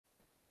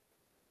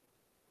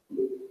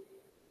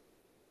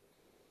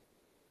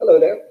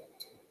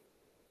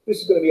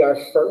This is going to be our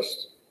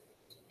first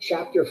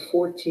chapter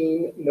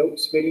 14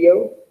 notes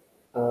video.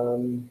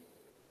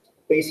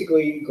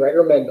 Basically,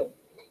 Gregor Mendel,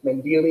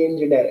 Mendelian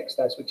genetics.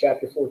 That's what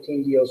chapter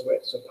 14 deals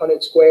with. So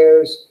Punnett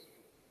squares,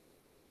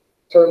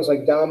 terms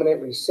like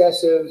dominant,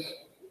 recessive,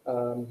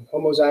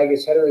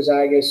 homozygous,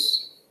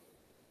 heterozygous,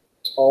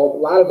 a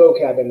lot of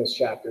vocab in this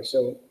chapter.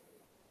 So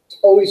it's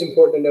always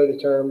important to know the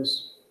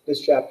terms.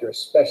 This chapter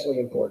especially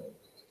important.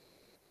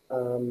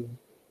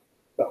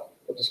 Well,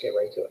 we'll just get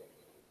right to it.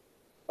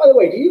 By the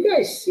way, do you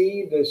guys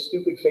see the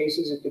stupid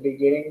faces at the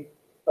beginning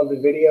of the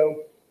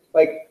video?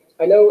 Like,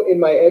 I know in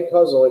my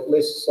Edpuzzle it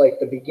lists like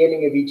the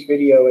beginning of each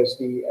video as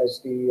the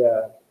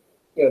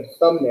the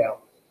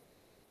thumbnail.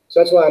 So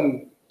that's why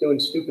I'm doing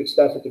stupid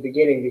stuff at the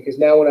beginning, because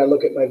now when I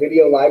look at my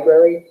video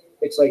library,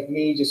 it's like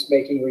me just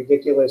making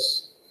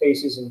ridiculous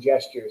faces and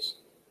gestures.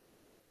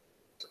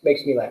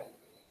 Makes me laugh.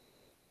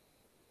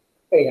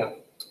 Anyhow,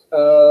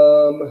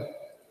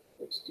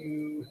 let's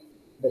do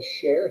the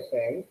share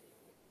thing.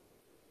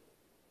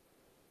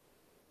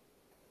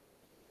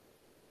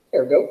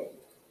 There we go.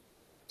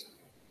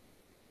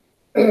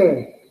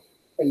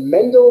 And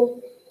Mendel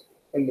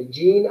and the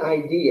gene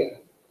idea.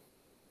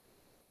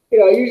 You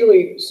know, I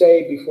usually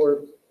say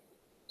before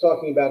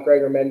talking about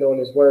Gregor Mendel and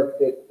his work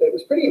that it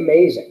was pretty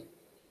amazing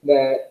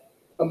that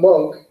a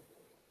monk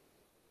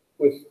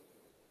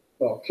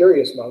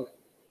curious monk,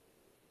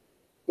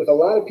 with a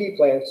lot of pea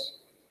plants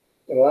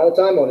and a lot of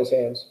time on his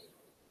hands,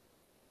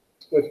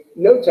 with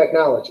no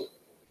technology,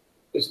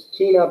 just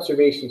keen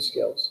observation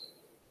skills,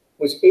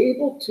 was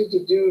able to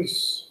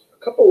deduce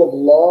a couple of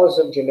laws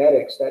of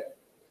genetics that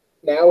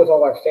now with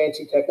all our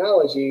fancy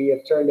technology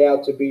have turned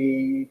out to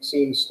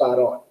seem spot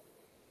on.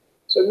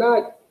 So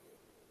not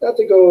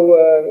to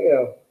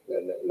go,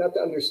 not to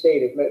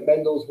understate it,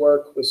 Mendel's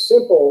work was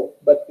simple,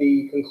 but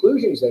the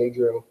conclusions that he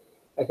drew,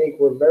 I think,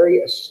 were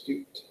very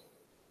astute.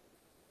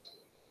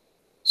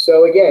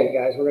 So again,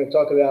 guys, we're going to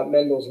talk about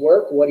Mendel's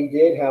work, what he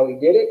did, how he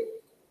did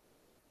it.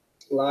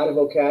 A lot of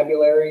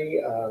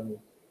vocabulary,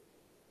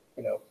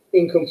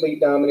 incomplete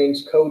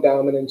dominance,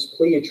 codominance,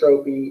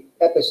 pleiotropy,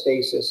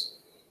 epistasis.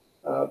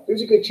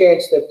 There's a good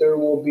chance that there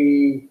will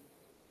be,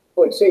 I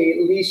would say, at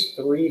least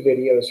 3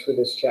 videos for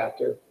this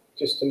chapter,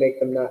 just to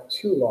make them not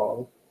too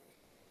long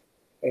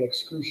and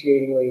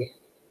excruciatingly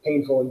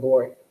painful and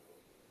boring.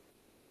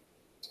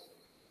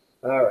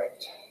 All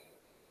right.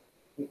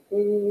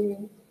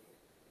 It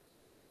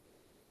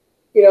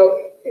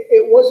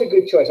was a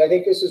good choice. I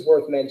think this is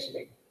worth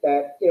mentioning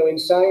that, in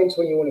science,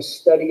 when you want to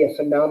study a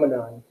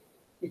phenomenon,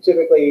 you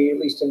typically, at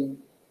least in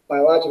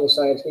biological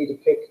science, need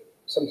to pick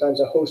sometimes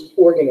a host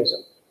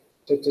organism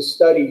to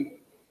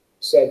study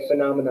said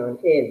phenomenon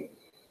in.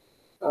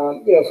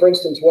 For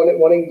instance,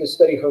 wanting to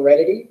study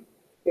heredity,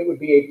 it would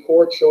be a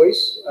poor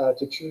choice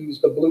to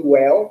choose the blue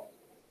whale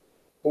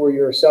for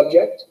your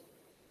subject.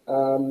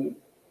 Number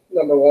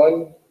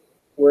 1,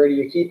 where do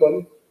you keep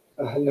them?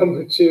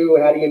 Number 2,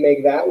 how do you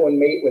make that one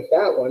mate with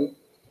that one?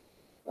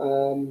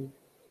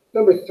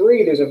 Number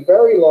 3, there's a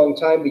very long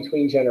time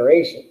between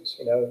generations.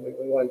 We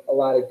want a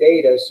lot of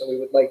data, so we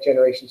would like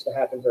generations to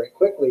happen very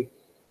quickly.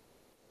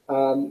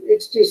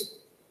 It's just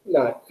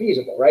not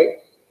feasible, right?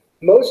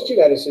 Most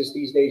geneticists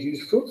these days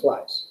use fruit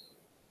flies.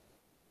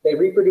 They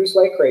reproduce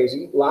like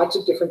crazy, lots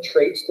of different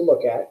traits to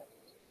look at.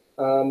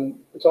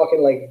 We're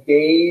talking like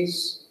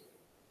days,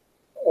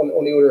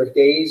 on the order of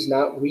days,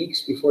 not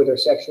weeks, before they're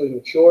sexually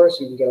mature,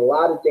 so you can get a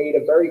lot of data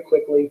very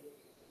quickly.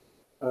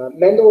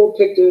 Mendel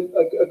picked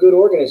a good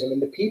organism in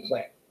the pea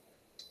plant,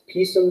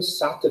 Pisum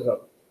sativum,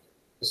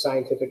 the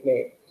scientific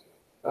name.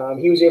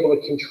 He was able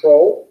to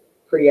control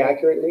pretty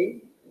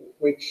accurately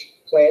which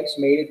plants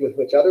mated with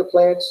which other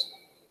plants.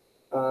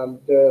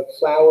 The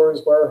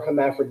flowers were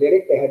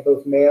hermaphroditic. They had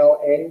both male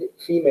and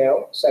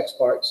female sex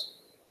parts.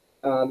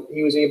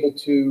 He was able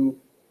to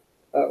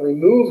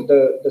remove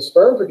the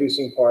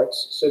sperm-producing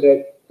parts so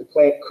that the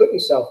plant couldn't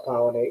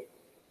self-pollinate.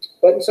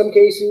 But in some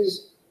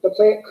cases, the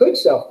plant could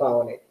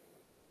self-pollinate.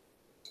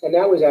 And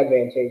that was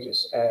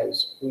advantageous,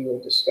 as we will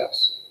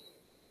discuss.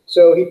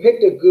 So he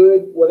picked a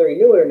good, whether he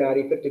knew it or not,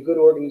 he picked a good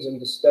organism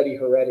to study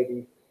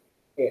heredity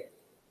in.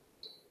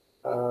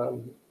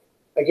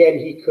 Again,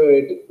 he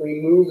could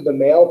remove the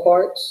male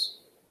parts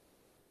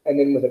and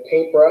then with a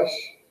paintbrush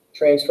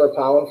transfer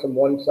pollen from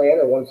one plant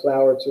or one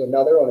flower to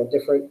another on a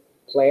different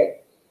plant.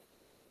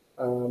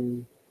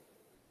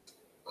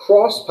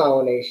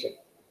 Cross-pollination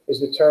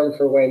is the term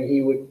for when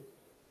he would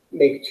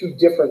make 2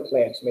 different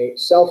plants mate.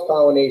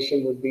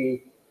 Self-pollination would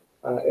be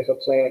if a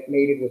plant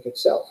mated with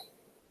itself.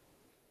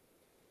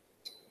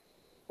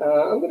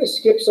 I'm going to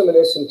skip some of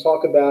this and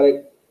talk about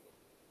it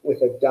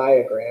with a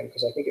diagram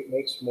because I think it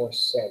makes more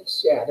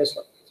sense. Yeah, this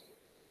one.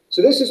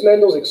 So this is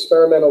Mendel's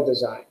experimental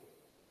design.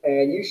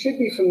 And you should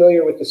be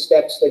familiar with the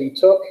steps that he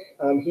took.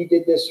 He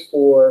did this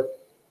for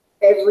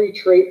every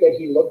trait that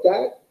he looked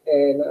at.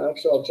 And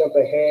actually, I'll jump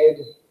ahead.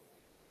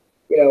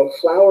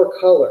 Flower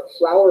color,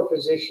 flower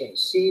position,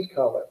 seed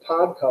color,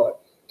 pod color,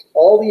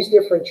 all these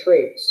different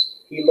traits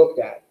he looked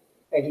at.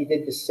 And he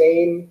did the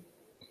same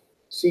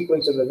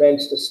sequence of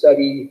events to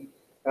study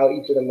how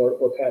each of them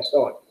were passed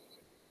on.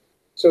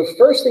 So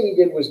first thing he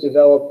did was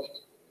develop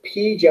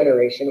P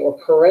generation or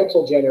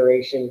parental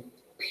generation,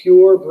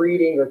 pure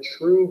breeding or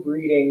true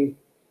breeding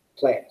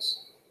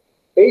plants.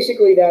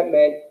 Basically that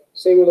meant,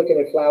 say we're looking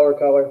at flower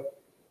color,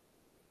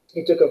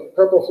 he took a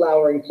purple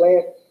flowering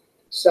plant,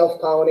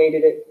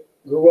 self-pollinated it,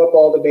 grew up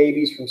all the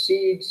babies from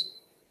seeds,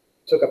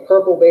 took a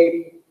purple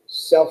baby,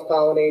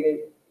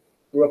 self-pollinated,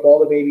 grew up all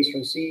the babies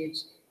from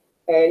seeds,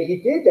 and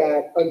he did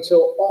that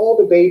until all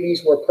the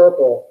babies were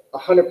purple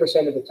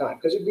 100% of the time,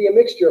 because it'd be a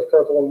mixture of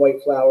purple and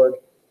white flowered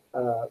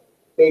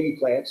baby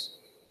plants.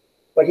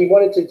 But he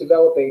wanted to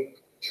develop a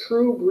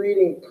true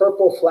breeding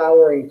purple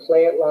flowering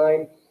plant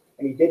line,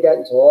 and he did that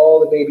until all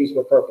the babies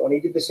were purple. And he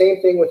did the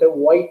same thing with a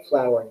white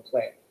flowering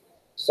plant.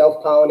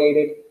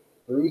 Self-pollinated,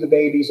 grew the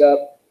babies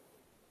up,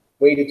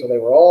 waited till they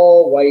were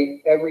all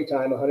white every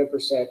time,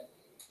 100%.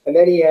 And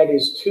then he had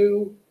his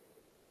two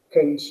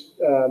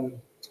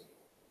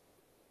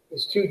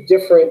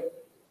different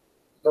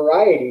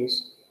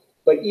varieties,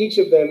 but each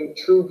of them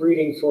true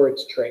breeding for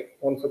its trait.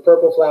 One for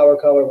purple flower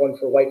color, one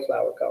for white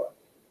flower color.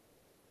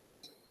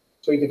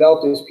 So he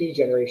developed his P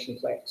generation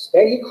plants.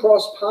 Then he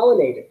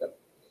cross-pollinated them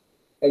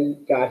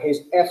and got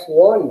his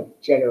F1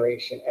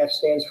 generation. F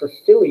stands for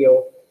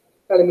filial,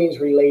 kind of means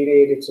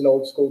related. It's an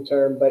old school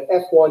term, but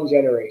F1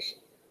 generation.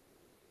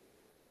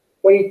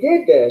 When he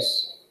did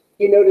this,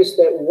 he noticed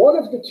that one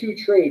of the two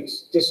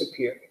traits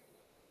disappeared.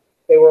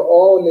 They were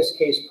all, in this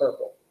case,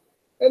 purple.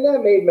 And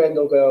that made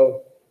Mendel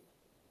go,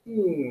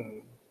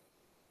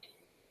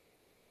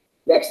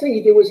 Next thing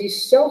he did was he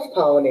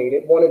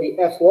self-pollinated one of the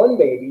F1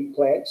 baby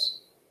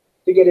plants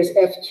to get his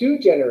F2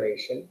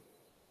 generation.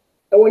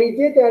 And when he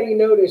did that, he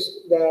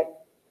noticed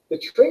that the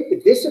trait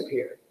that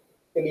disappeared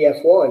in the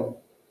F1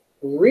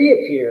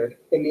 reappeared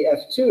in the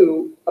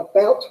F2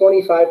 about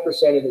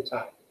 25% of the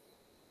time.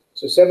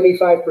 So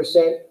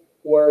 75%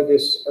 were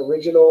this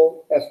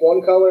original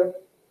F1 color,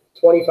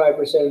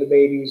 25% of the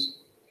babies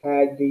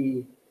had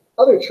the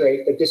other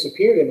trait that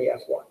disappeared in the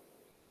F1.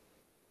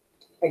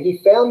 And he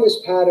found this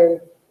pattern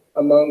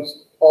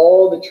amongst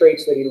all the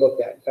traits that he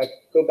looked at. In fact,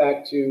 go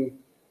back to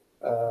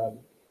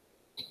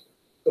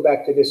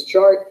this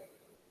chart,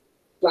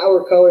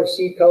 flower color,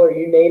 seed color,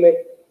 you name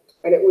it.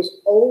 And it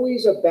was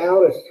always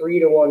about a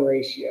 3-to-1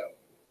 ratio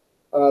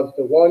of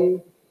the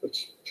one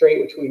trait,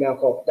 which we now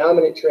call the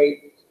dominant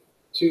trait,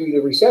 to the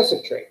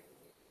recessive trait,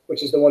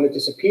 which is the one that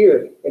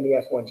disappeared in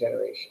the F1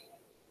 generation.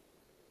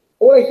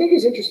 But what I think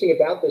is interesting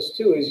about this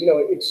too is,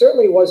 it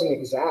certainly wasn't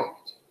exact.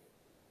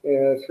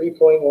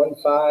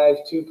 3.15,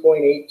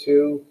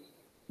 2.82.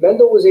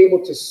 Mendel was able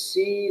to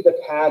see the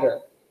pattern,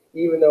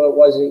 even though it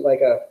wasn't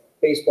like a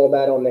baseball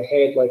bat on the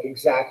head, like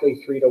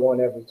exactly 3-to-1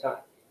 every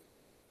time.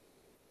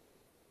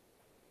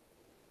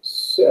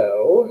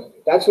 So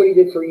that's what he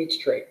did for each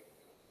trait.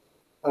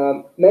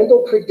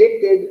 Mendel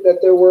predicted that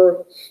there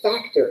were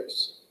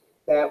factors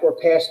that were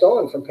passed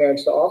on from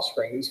parents to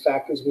offspring. These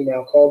factors we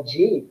now call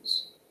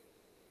genes.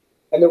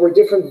 And there were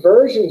different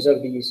versions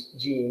of these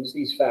genes,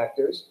 these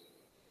factors,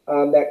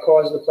 that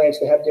caused the plants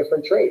to have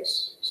different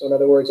traits. So in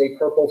other words, a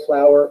purple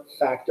flower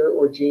factor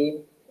or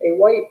gene, a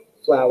white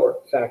flower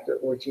factor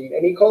or gene.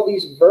 And he called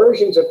these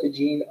versions of the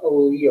gene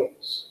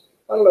alleles.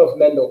 I don't know if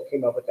Mendel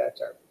came up with that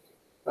term,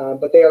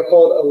 but they are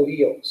called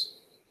alleles.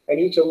 And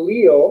each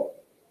allele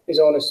is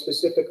on a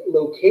specific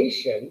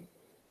location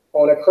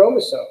on a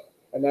chromosome.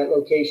 And that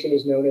location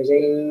is known as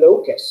a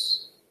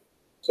locus.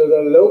 So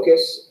the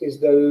locus is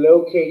the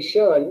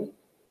location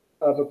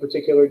of a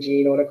particular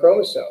gene on a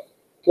chromosome.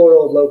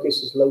 Plural of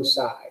locus is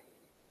loci.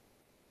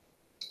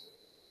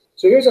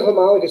 So here's a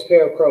homologous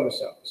pair of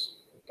chromosomes.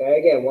 Okay,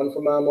 again, one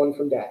from mom, one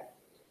from dad.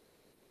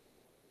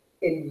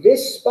 In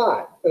this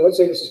spot, and let's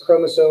say this is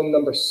chromosome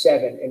number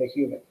 7 in a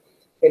human.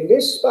 In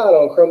this spot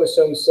on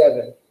chromosome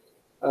 7,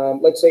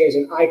 let's say is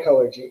an eye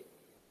color gene.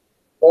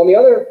 On the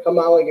other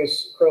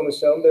homologous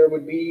chromosome, there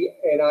would be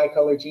an eye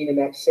color gene in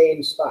that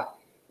same spot.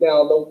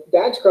 Now, the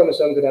dad's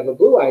chromosome could have a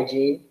blue eye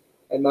gene,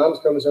 and mom's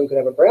chromosome could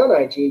have a brown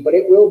eye gene, but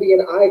it will be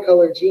an eye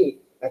color gene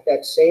at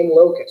that same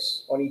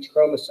locus on each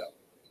chromosome.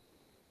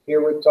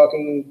 Here we're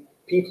talking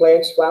pea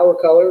plants, flower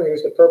color.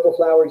 Here's the purple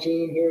flower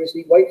gene. Here's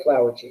the white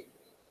flower gene.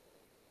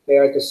 They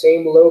are at the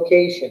same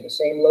location, the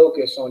same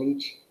locus on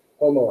each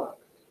homolog.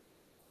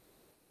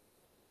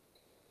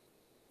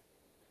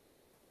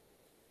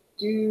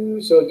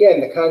 So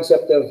again, the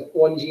concept of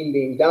one gene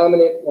being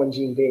dominant, one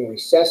gene being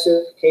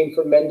recessive came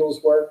from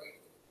Mendel's work.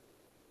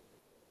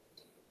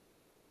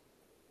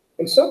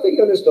 And something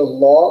known as the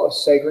law of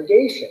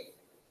segregation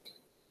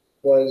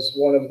was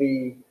one of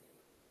the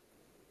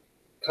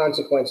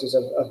consequences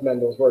of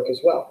Mendel's work as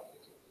well.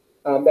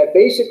 That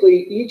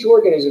basically each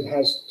organism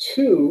has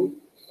 2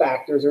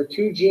 factors or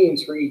 2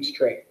 genes for each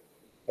trait.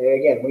 And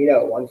again, we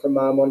know one from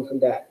mom, one from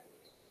dad.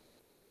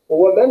 Well,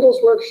 what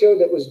Mendel's work showed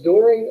that was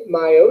during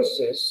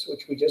meiosis,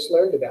 which we just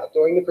learned about,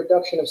 during the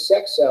production of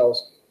sex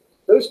cells,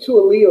 those 2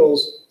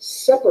 alleles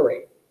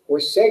separate or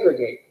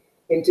segregate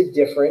into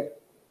different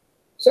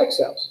sex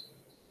cells.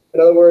 In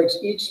other words,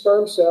 each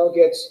sperm cell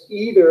gets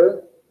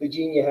either the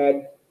gene you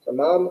had from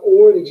mom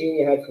or the gene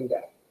you had from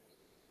dad.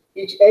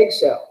 Each egg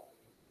cell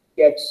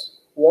gets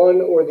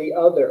one or the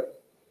other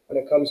when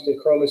it comes to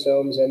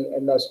chromosomes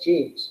and thus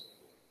genes,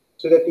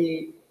 so that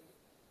the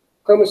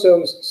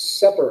chromosomes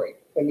separate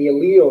and the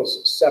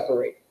alleles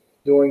separate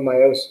during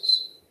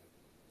meiosis.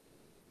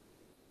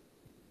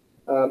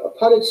 A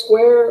Punnett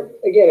square,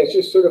 again, it's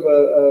just sort of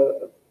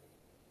a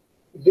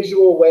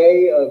visual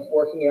way of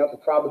working out the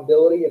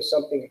probability of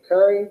something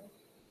occurring.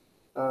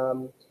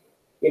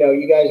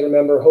 You guys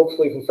remember,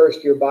 hopefully from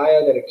first year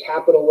bio, that a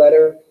capital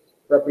letter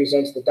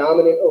represents the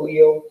dominant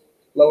allele,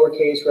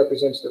 lowercase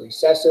represents the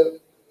recessive.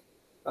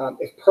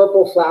 If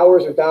purple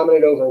flowers are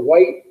dominant over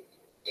white,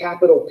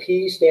 capital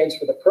P stands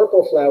for the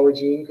purple flower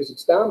gene because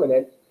it's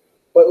dominant,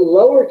 but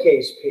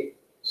lowercase p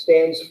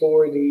stands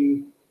for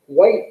the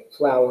white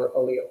flower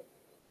allele.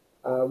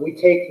 We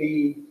take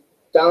the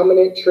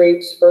dominant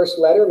trait's first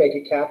letter, make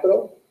it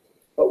capital,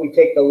 but we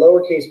take the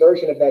lowercase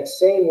version of that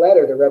same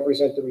letter to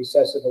represent the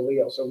recessive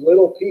allele. So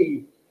little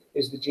p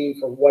is the gene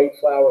for white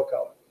flower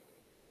color.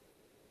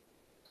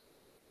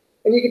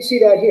 And you can see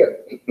that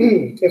here.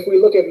 If we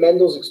look at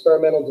Mendel's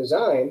experimental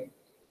design,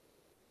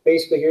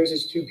 basically here's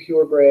his two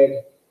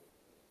purebred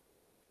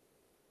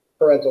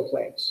parental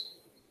plants.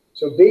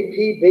 So big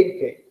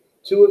P,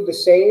 two of the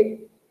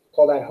same,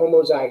 call that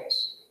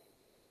homozygous.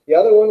 The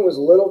other one was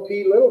little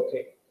p.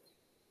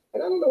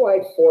 And I don't know why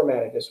I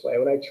formatted this way.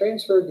 When I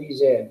transferred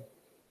these in,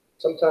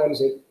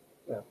 sometimes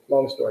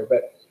long story,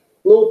 but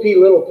little p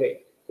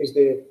is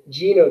the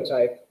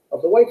genotype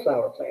of the white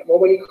flower plant. Well,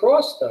 when he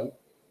crossed them,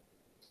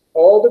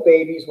 all the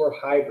babies were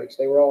hybrids.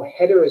 They were all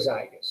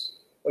heterozygous.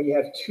 When you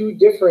have two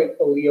different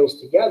alleles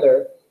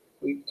together,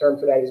 we term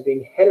for that as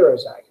being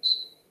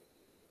heterozygous.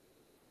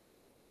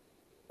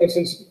 And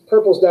since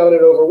purple's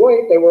dominant over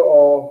white, they were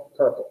all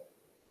purple.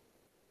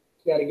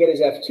 Now, to get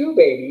his F2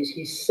 babies,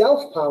 he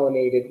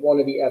self-pollinated one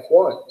of the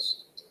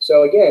F1s.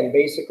 So again,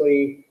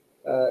 basically,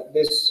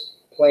 this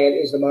plant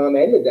is the mom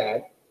and the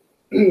dad.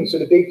 So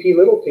the big P,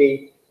 little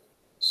p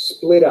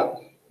split up.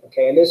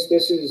 Okay, and this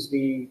is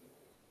the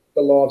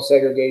law of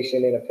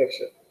segregation in a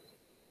picture.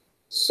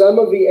 Some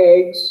of the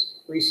eggs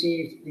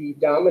received the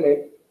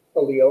dominant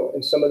allele,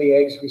 and some of the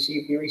eggs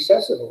received the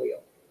recessive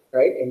allele,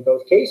 right, in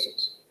both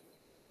cases.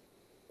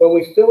 When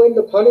we fill in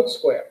the Punnett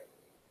square,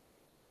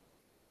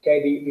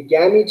 okay, the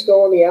gametes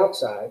go on the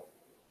outside.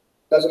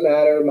 Doesn't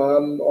matter,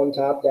 mom on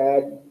top,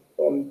 dad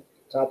on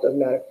top, doesn't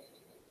matter.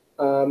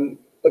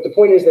 But the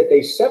point is that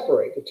they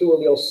separate, the two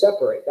alleles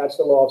separate. That's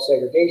the law of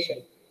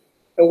segregation.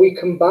 And we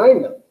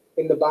combine them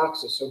in the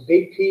boxes. So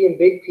big P and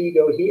big P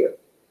go here.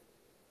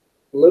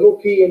 Little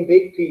p and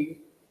big P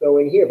go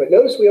in here. But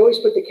notice we always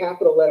put the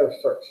capital letter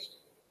first.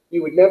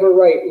 You would never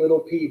write little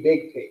p,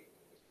 big P.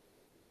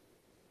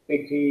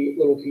 Big P,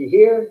 little p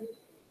here,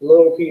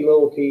 little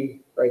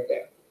p right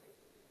there.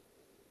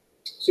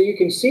 So you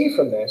can see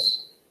from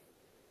this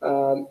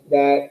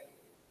that,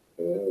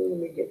 let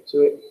me get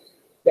to it,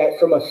 that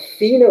from a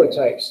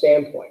phenotype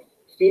standpoint,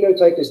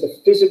 phenotype is the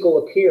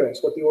physical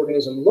appearance, what the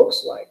organism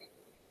looks like.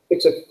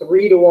 It's a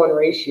 3-to-1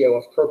 ratio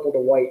of purple to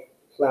white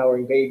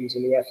flowering babies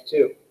in the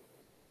F2.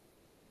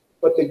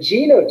 But the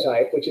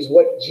genotype, which is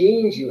what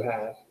genes you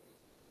have,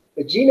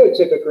 the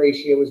genotypic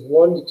ratio is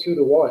 1 to 2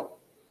 to 1.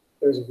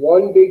 There's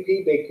one big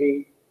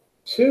P,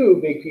 two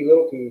big P,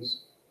 little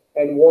p's,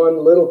 and one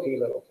little p.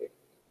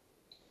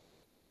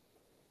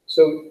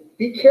 So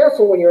be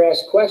careful when you're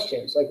asked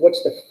questions like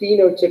what's the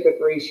phenotypic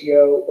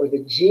ratio or the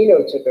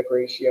genotypic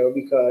ratio,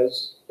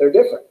 because they're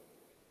different.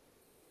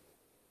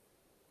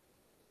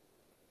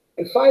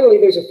 And finally,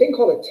 there's a thing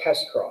called a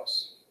test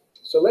cross.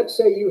 So let's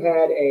say you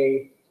had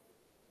a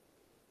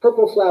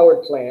purple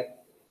flowered plant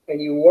and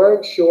you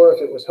weren't sure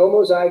if it was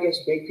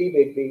homozygous, big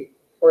P,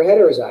 or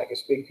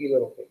heterozygous, big P,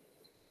 little p.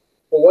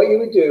 Well, what you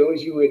would do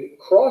is you would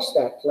cross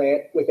that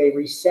plant with a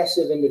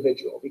recessive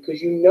individual,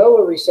 because you know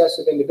a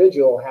recessive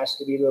individual has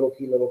to be little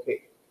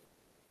p.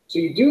 So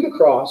you do the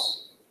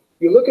cross,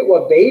 you look at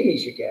what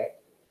babies you get,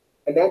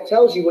 and that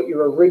tells you what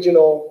your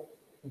original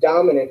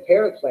dominant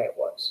parent plant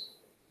was.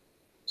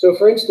 So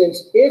for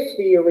instance, if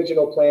the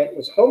original plant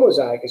was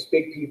homozygous,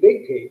 big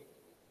P,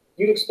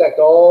 you'd expect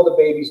all the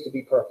babies to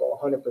be purple,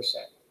 100%.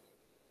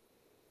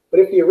 But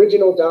if the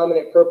original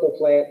dominant purple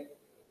plant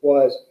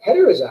was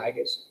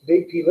heterozygous,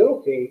 big P,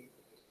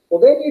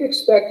 well, then you'd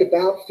expect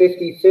about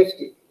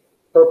 50-50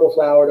 purple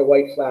flower to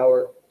white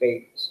flower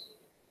babies.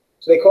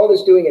 So they call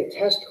this doing a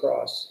test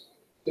cross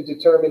to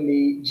determine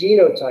the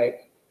genotype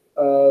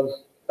of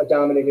a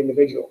dominant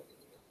individual,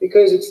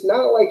 because it's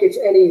not like it's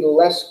any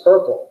less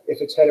purple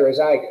if it's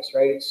heterozygous,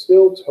 right? It's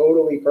still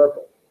totally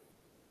purple.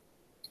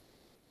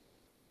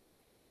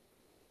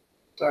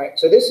 All right,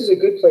 so this is a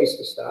good place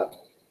to stop.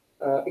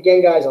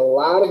 Again, guys, a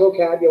lot of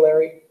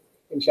vocabulary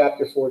in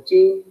chapter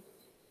 14.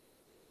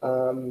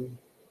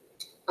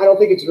 I don't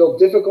think it's real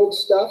difficult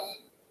stuff.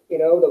 You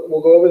know,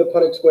 we'll go over the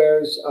Punnett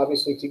squares,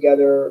 obviously,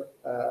 together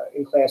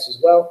in class as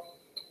well.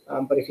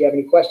 But if you have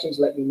any questions,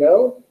 let me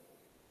know.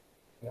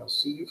 And I'll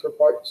see you for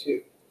part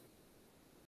 2.